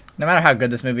like. No matter how good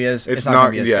this movie is, it's not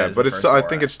gonna be as good as but the first Borat. I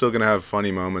think it's still gonna have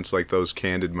funny moments, like those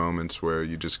candid moments where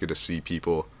you just get to see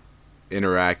people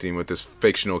interacting with this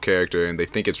fictional character and they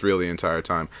think it's real the entire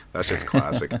time. That shit's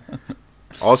classic.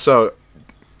 Also,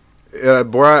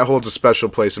 Borat holds a special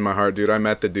place in my heart, dude. I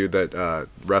met the dude that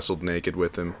wrestled naked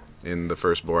with him in the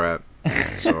first Borat.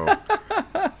 So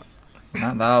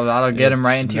that'll get him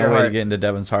right into your heart. heart. No way to get into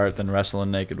Devin's heart than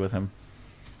wrestling naked with him.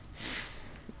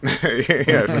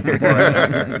 Yeah.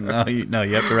 No,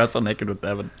 you have to wrestle naked with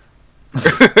Devin.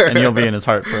 And you'll be in his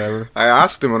heart forever. I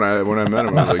asked him when I met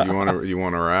him. I was like, "You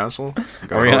want to wrestle?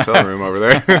 Got a hotel room over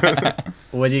there."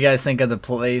 What do you guys think of The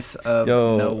Place of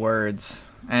No Words?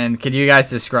 And could you guys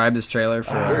describe this trailer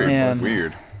for? Very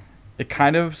weird. It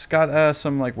kind of's got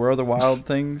some like Where the Wild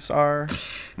Things Are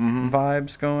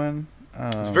vibes going.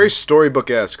 It's very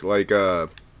storybook-esque. Like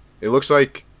it looks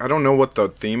like, I don't know what the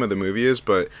theme of the movie is,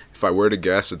 but if I were to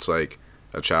guess, it's like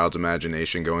a child's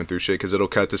imagination going through shit, because it'll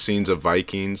cut to scenes of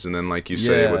Vikings, and then like you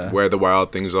say, with Where the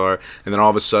Wild Things Are, and then all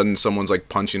of a sudden someone's like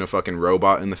punching a fucking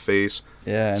robot in the face.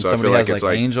 Yeah, and so somebody has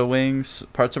like angel wings.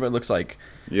 Parts of it looks like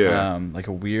like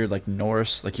a weird like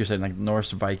Norse, like you said, like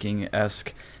Norse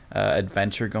Viking-esque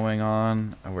adventure going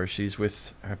on, where she's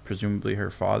with presumably her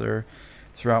father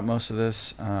throughout most of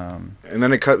this. And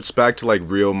then it cuts back to like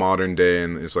real modern day,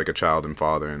 and it's like a child and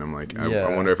father, and I'm like,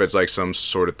 I wonder if it's like some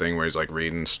sort of thing where he's like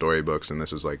reading storybooks and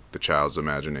this is like the child's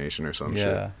imagination or some shit.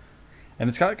 Yeah, and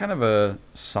it's got kind of a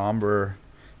somber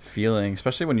feeling,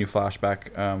 especially when you flash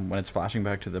back, when it's flashing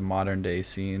back to the modern day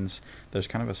scenes. There's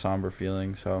kind of a somber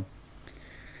feeling, so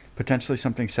potentially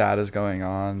something sad is going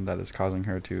on that is causing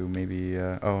her to maybe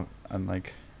and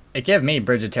like it gave me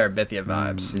Bridge of Terabithia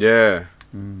vibes. Yeah.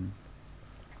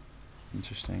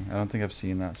 Interesting. I don't think I've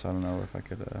seen that, so I don't know if I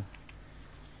could.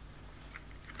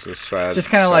 It's a sad, just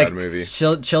kind of like movie.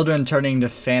 Children turning to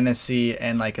fantasy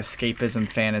and like escapism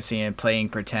fantasy and playing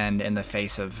pretend in the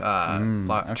face of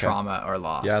trauma or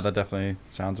loss. Yeah, that definitely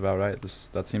sounds about right.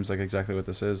 That seems like exactly what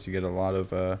this is. You get a lot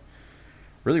of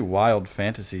really wild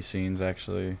fantasy scenes,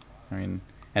 actually. I mean,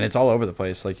 and it's all over the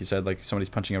place, like you said. Like somebody's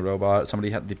punching a robot.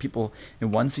 The people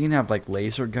in one scene have like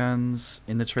laser guns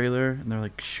in the trailer, and they're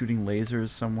like shooting lasers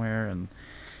somewhere, and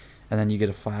then you get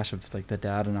a flash of like the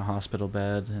dad in a hospital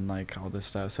bed and like all this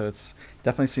stuff. So it's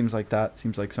definitely seems like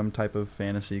some type of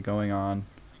fantasy going on.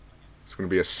 It's gonna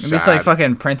be a sad. Maybe it's like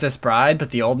fucking Princess Bride,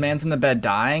 but the old man's in the bed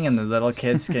dying, and the little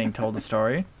kid's getting told the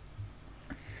story.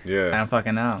 Yeah, I don't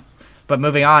fucking know. But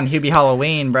moving on, Hubie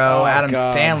Halloween, bro, Adam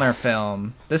Sandler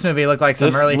film. This movie looked like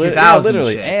some early 2000s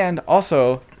literally. shit. And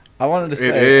also, I wanted to say,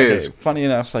 it is funny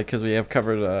enough, like because we have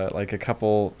covered like a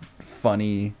couple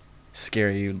funny,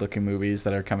 scary-looking movies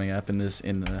that are coming up in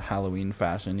the Halloween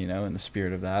fashion, in the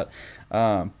spirit of that.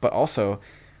 But also,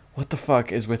 what the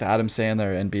fuck is with Adam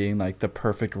Sandler and being like the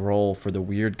perfect role for the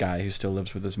weird guy who still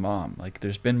lives with his mom? Like,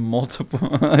 there's been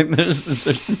multiple.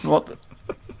 there's multiple.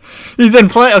 He's been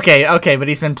okay, but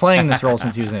he's been playing this role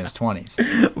since he was in his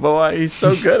 20s. But why he's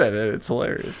so good at it? It's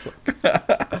hilarious.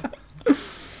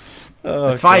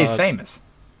 That's why he's famous.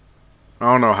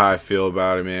 I don't know how I feel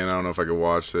about it, man. I don't know if I could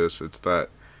watch this. It's that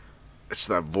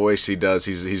voice he does.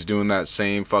 He's doing that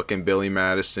same fucking Billy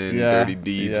Madison, Dirty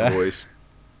Deeds voice,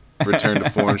 return to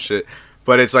form shit.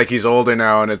 But it's like he's older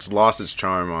now, and it's lost its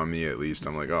charm on me, at least.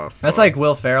 I'm like, oh, fuck. That's like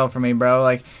Will Ferrell for me, bro.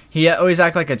 Like, he always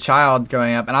acted like a child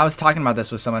growing up. And I was talking about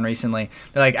this with someone recently.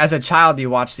 They're like, as a child, you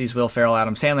watch these Will Ferrell,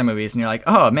 Adam Sandler movies, and you're like,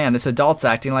 oh, man, this adult's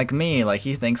acting like me. Like,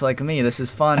 he thinks like me. This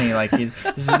is funny. Like,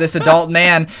 this adult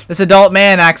man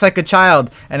acts like a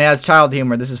child, and he has child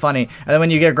humor. This is funny. And then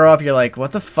when you grow up, you're like,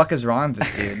 what the fuck is wrong with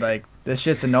this dude? Like, this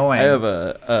shit's annoying. I have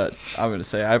I'm going to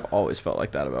say, I've always felt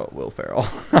like that about Will Ferrell.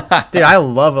 Dude, I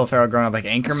love Will Ferrell growing up. Like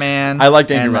Anchorman. I liked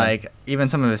Anchorman. And like even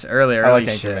some of his early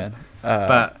Anchorman.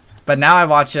 But now I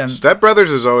watch him. Step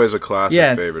Brothers is always a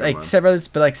classic favorite like of mine. Step Brothers,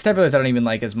 but like Step Brothers I don't even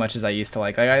like as much as I used to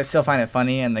like. Like I still find it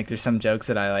funny, and like there's some jokes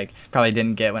that I like probably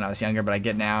didn't get when I was younger, but I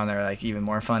get now, and they're like even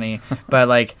more funny. But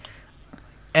like,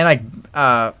 and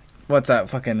like what's that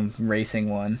fucking racing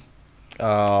one?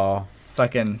 Oh.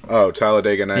 Fucking. Oh,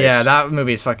 Talladega Nights. Yeah, that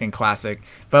movie is fucking classic.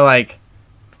 But like,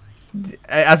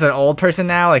 as an old person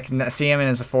now, like see him in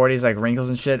his 40s, like wrinkles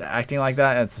and shit, acting like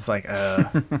that, it's just like,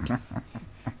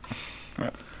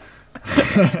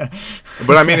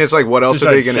 But I mean, it's like, what else Just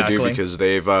are they like gonna do? chuckling. Because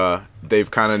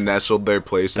they've kind of nestled their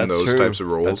place in those types of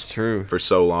roles. That's true. For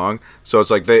so long, so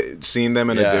it's like seeing them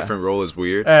in a different role is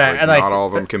weird. and not like, all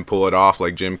of them can pull it off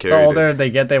like Jim Carrey. The older did. they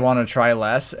get, they want to try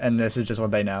less, and this is just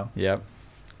what they know. Yep.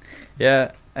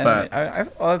 Yeah, and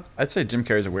But- I'd say Jim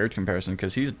Carrey's a weird comparison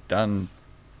because he's done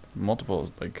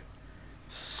multiple like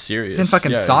serious. He's in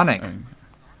fucking Sonic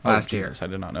last Jesus, year.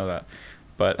 I did not know that,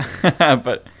 but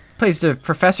but Plays the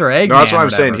Professor Eggman. No, that's what I'm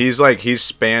whatever. saying. He's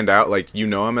spanned out. Like, you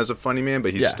know him as a funny man,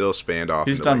 but he's still spanned off.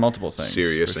 He's into, done like, multiple things,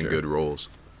 serious for and sure. good roles.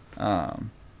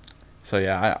 So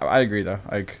yeah, I agree though.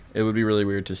 Like, it would be really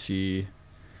weird to see,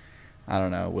 I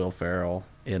don't know, Will Ferrell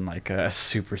in like a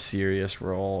super serious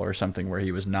role or something where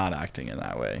he was not acting in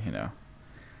that way. You know,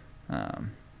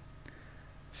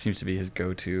 seems to be his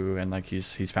go-to, and like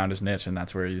he's found his niche, and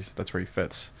that's where he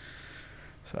fits.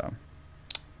 So,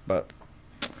 but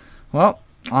Well,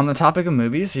 on the topic of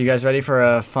movies, you guys ready for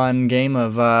a fun game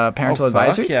of parental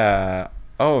advisory? Yeah.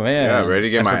 Oh man. Yeah, ready to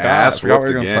get my I ass forgot whooped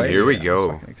we were gonna again. play. Here we Yeah, go.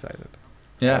 I'm fucking excited.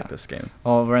 I Yeah. like this game.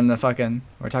 Well, we're talking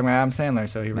about Adam Sandler,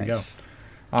 so here we go. Nice.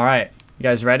 All right, you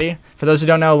guys ready? For those who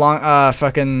don't know,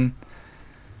 fucking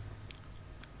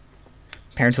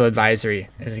parental advisory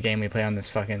is a game we play on this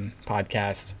fucking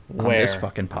podcast. On Where this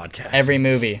fucking podcast. every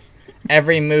movie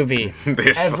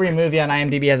This every movie on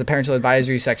IMDb has a parental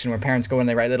advisory section where parents go and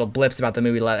they write little blips about the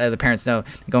movie. Let the parents know.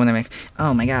 They go and they make,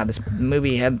 oh my god, this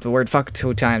movie had the word fuck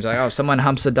 2 times. Like, oh, someone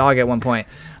humps a dog at one point,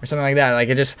 or something like that. Like,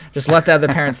 it just let the other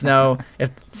parents know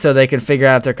so they can figure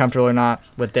out if they're comfortable or not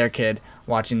with their kid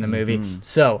watching the movie. Mm-hmm.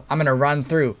 So I'm gonna run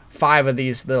through 5 of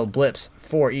these little blips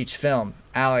for each film.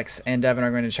 Alex and Devin are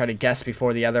going to try to guess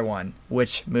before the other one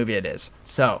which movie it is.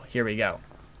 So here we go.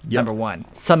 Yep. Number 1,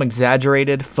 some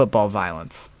exaggerated football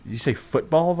violence. You say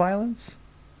football violence?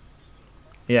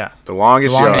 Yeah. The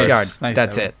longest, The longest yard. yard. Nice,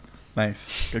 That's Devin. it.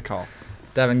 Nice. Good call.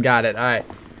 Devin got it. All right.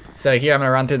 So here I'm going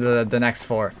to run through the next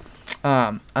 4.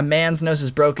 A man's nose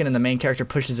is broken and the main character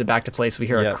pushes it back to place. We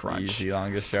hear a Yep, crunch. easy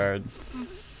longest yard.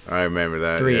 I remember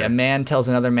that. 3, yeah. a man tells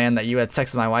another man that you had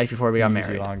sex with my wife before we got Easy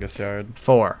married. longest yard.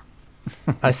 4,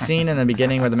 a scene in the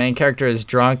beginning where the main character is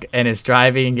drunk and is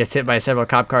driving and gets hit by several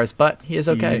cop cars, but he is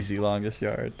okay. Easy longest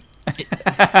yard.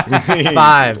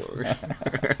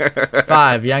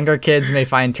 5, younger kids may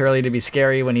find Turley to be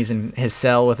scary when he's in his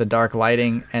cell with a dark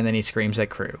lighting and then he screams at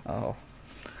crew. Oh.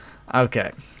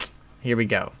 Okay, here we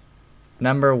go.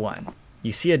 Number 1.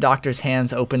 You see a doctor's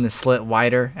hands open the slit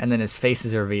wider and then his face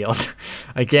is revealed.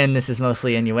 Again, this is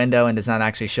mostly innuendo and does not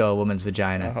actually show a woman's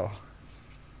vagina. Oh.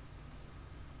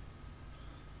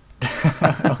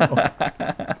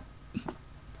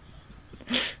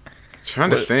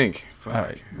 Trying to think. Fuck. All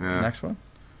right. Yeah. Next one.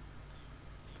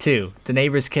 2, the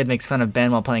neighbor's kid makes fun of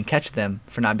Ben while playing catch with him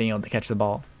for not being able to catch the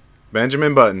ball.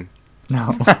 Benjamin Button.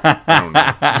 No. I don't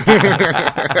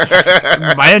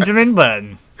know. Benjamin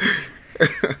Button.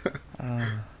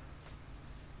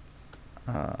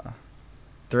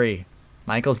 3,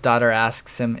 Michael's daughter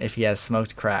asks him if he has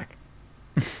smoked crack.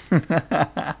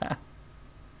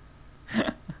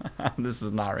 This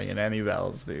is not ringing any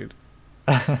bells, dude.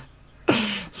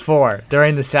 4,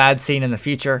 during the sad scene in the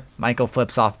future, Michael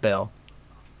flips off Bill.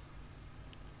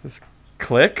 Just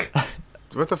click.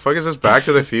 What the fuck is this? Back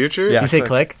to the Future? You Yeah. say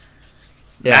click?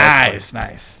 That's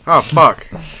Nice. Oh, fuck.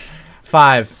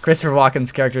 5, Christopher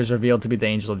Walken's character is revealed to be the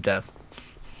Angel of Death.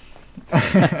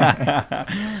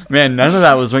 Man, none of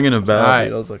that was ringing a bell. All right.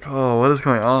 Dude. I was like, oh, what is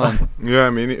going on? Yeah,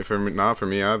 I mean, not for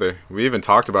me either. We even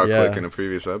talked about Yeah. Click in a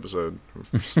previous episode.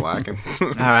 Slacking. All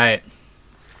right.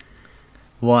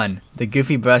 1, the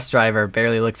goofy bus driver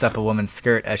barely looks up a woman's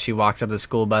skirt as she walks up the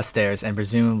school bus stairs and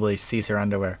presumably sees her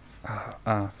underwear.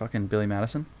 Fucking Billy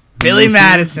Madison. Billy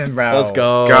Madison, bro. Let's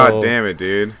go. God damn it,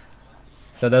 dude.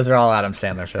 So those are all Adam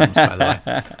Sandler films, by the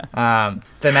way.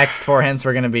 The next 4 hints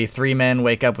were going to be 3 men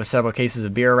wake up with several cases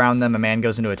of beer around them. A man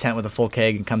goes into a tent with a full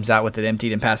keg and comes out with it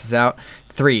emptied and passes out.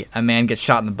 3, a man gets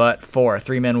shot in the butt. 4,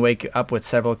 3 men wake up with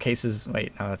several cases.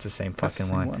 Wait, no, that's the same That's the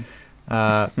fucking same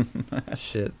one.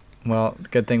 Shit. Well,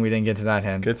 good thing we didn't get to that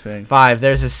hint. Good thing. 5,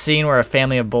 there's a scene where a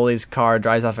family of bullies' car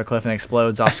drives off a cliff and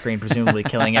explodes off screen, presumably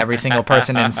killing every single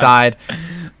person inside.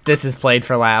 This is played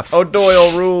for laughs. Oh,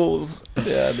 Doyle rules.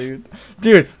 Yeah, dude.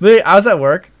 Dude, I was at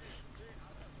work.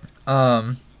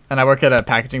 I and I work at a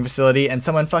packaging facility, and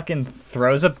someone fucking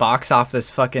throws a box off this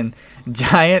fucking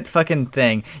giant fucking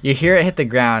thing. You hear it hit the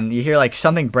ground. You hear like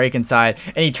something break inside,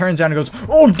 and he turns around and goes,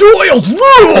 "Oh, Doyle's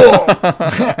rule!"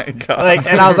 Like,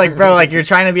 and I was like, bro, like you're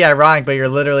trying to be ironic, but you're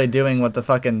literally doing what the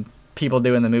fucking people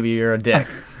do in the movie. You're a dick.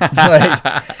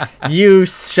 Like, you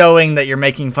showing that you're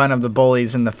making fun of the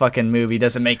bullies in the fucking movie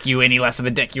doesn't make you any less of a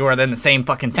dick. You are in the same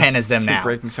fucking 10 as them now. You're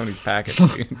breaking somebody's package,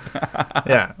 dude.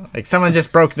 Yeah, like someone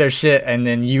just broke their shit, and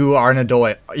then you are an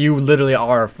O'Doyle. You literally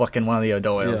are fucking one of the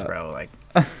O'Doyles, bro. Like,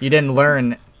 you didn't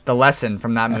learn the lesson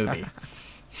from that movie.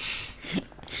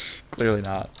 Clearly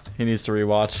not. He needs to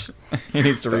rewatch. He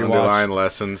needs to the rewatch. underlying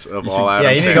lessons of all Adam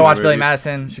Yeah, you need to go Sandler watch Billy movies.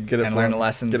 Madison Get it and for learn him. the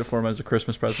lessons. Get it for him as a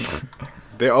Christmas present.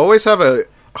 They always have a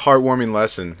heartwarming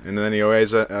lesson, and then he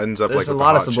always ends up There's like a with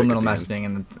lot the of hot chick subliminal at the end. messaging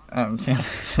in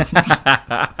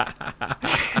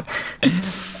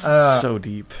the So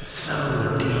deep.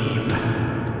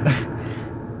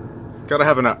 Gotta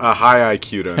have a high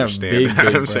IQ to understand big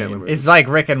Adam brain. Sandler movies. It's like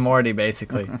Rick and Morty,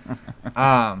 basically.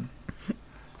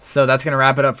 So that's gonna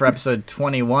wrap it up for episode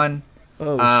 21.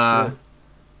 Oh shit.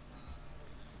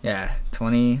 Yeah,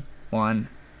 21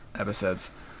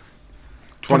 episodes.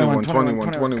 21.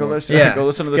 Go listen, Yeah, go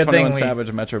listen to the it's a good 21 thing Savage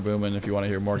of Metro Boomin if you want to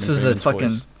hear Morgan This was the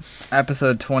Freeman's fucking voice.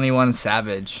 episode 21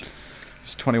 Savage.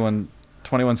 It's 21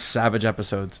 Savage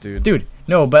episodes, dude. Dude,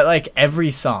 no, but like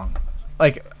every song,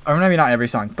 like, or maybe not every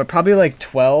song, but probably like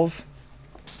 12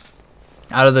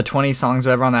 out of the 20 songs,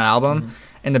 whatever, on that album,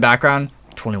 in the background,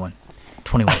 21,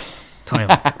 21,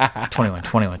 21, 21,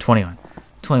 21, 21,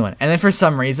 21. And then for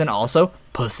some reason, also,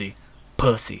 pussy,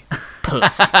 pussy,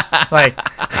 pussy. Like,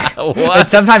 What? and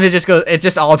sometimes it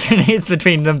just alternates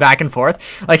between them back and forth.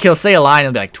 Like, he'll say a line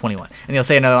and be like, 21. And he'll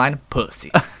say another line,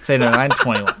 pussy. Say another line,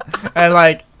 21. And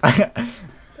like,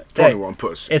 21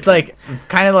 puss. it's like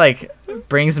kind of like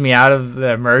brings me out of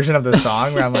the immersion of the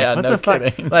song where I'm like, Yeah, what no the fuck?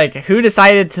 kidding. Like, who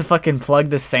decided to fucking plug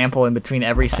this sample in between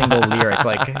every single lyric?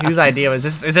 Like, whose idea was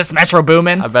this? Is this Metro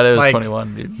Boomin? I bet it was like,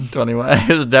 21, dude. 21.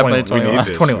 It was definitely 21.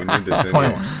 We 21. need this. 21. We need this in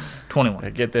 21. here.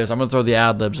 21. Get this. I'm going to throw the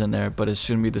ad-libs in there, but it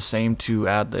shouldn't be the same two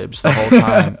ad-libs the whole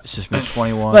time. It's just me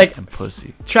 21 Like- and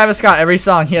pussy. Travis Scott, every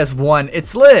song he has one,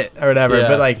 it's lit or whatever, Yeah.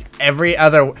 but like every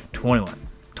other 21,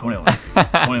 21,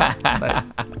 21. Like,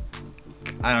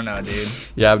 I don't know, dude.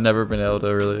 Yeah, I've never been able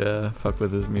to really fuck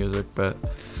with his music, but...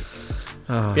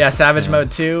 But yeah, Savage Mode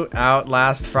 2 out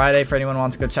last Friday for anyone who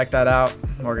wants to go check that out.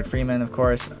 Morgan Freeman, of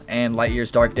course, and Light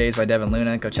Years Dark Days by Devin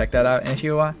Luna. Go check that out. And if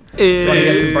you want to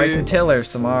get some Bryson Tiller,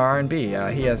 some R&B, he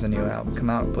has a new album come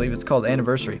out. I believe it's called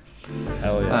Anniversary.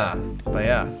 Hell yeah. But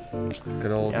yeah,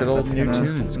 Good old that's new gonna-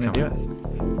 tunes gonna do coming. it.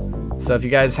 So if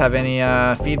you guys have any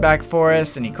feedback for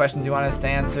us, any questions you want us to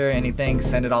answer, anything,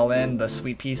 send it all in,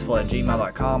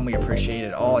 thesweetpeaceful@gmail.com. We appreciate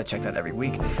it all. I check that every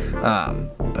week.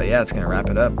 But yeah, it's going to wrap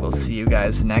it up. We'll see you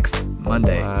guys next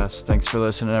Monday. Thanks for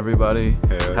listening, everybody.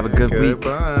 Hell Have a yeah, good week.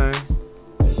 Goodbye.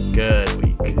 Good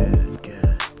week.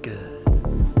 Good.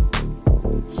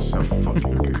 So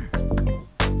fucking good.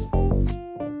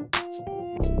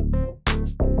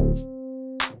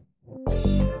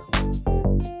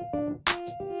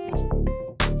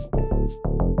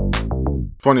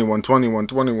 Twenty-one. 21.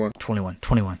 21.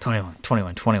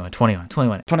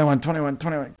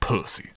 Pussy.